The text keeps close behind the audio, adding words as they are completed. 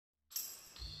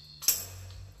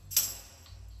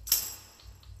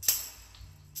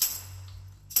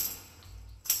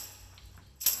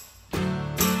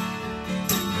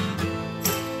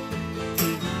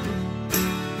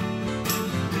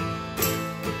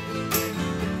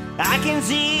I can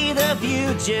see the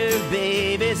future,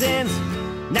 baby, since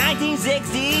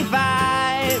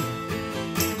 1965.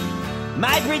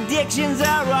 My predictions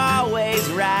are always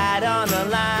right on the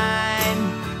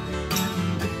line.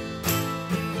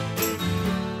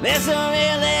 This will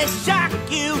really shock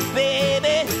you,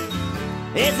 baby.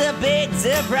 It's a big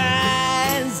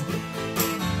surprise.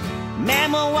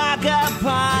 Man will walk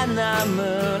upon the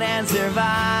moon and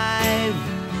survive.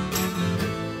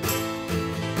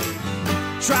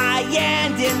 Try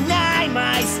and deny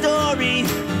my story,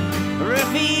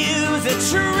 refuse the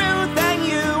truth, and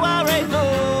you are a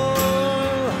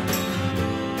fool.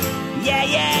 Yeah,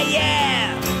 yeah,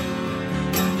 yeah.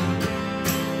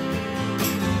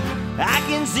 I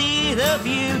can see the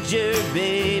future,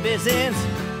 baby, since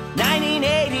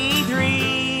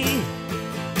 1983.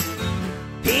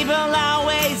 People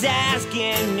always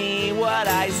asking me what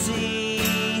I see.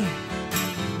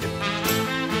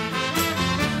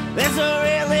 This will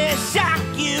really shock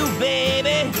you,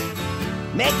 baby,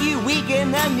 make you weak in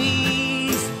the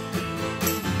knees.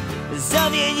 The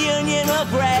Soviet Union will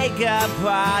break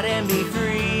apart and be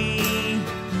free.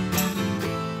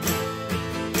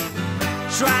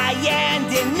 Try and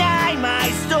deny my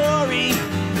story,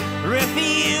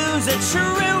 refuse the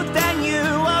truth, and you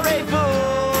are a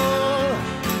fool.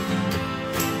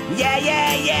 Yeah,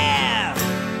 yeah, yeah.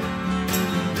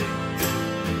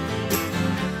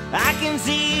 I can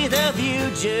see the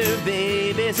future,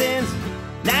 baby, since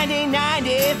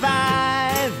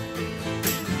 1995.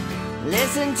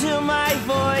 Listen to my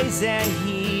voice and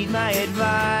heed my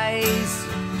advice.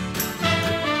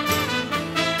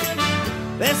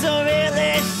 This will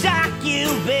really shock you,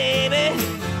 baby.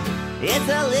 It's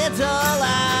a little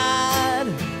odd.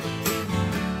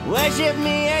 Worship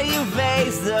me or you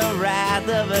face the wrath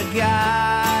of a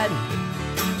god.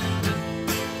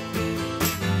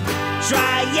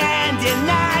 Try and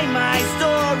deny my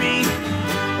story,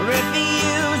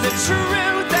 refuse the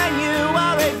truth, and you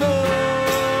are a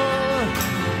fool.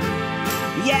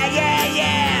 Yeah, yeah,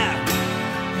 yeah.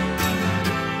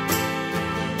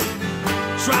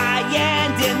 Try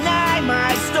and deny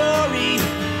my story,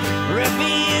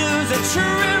 refuse the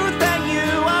truth.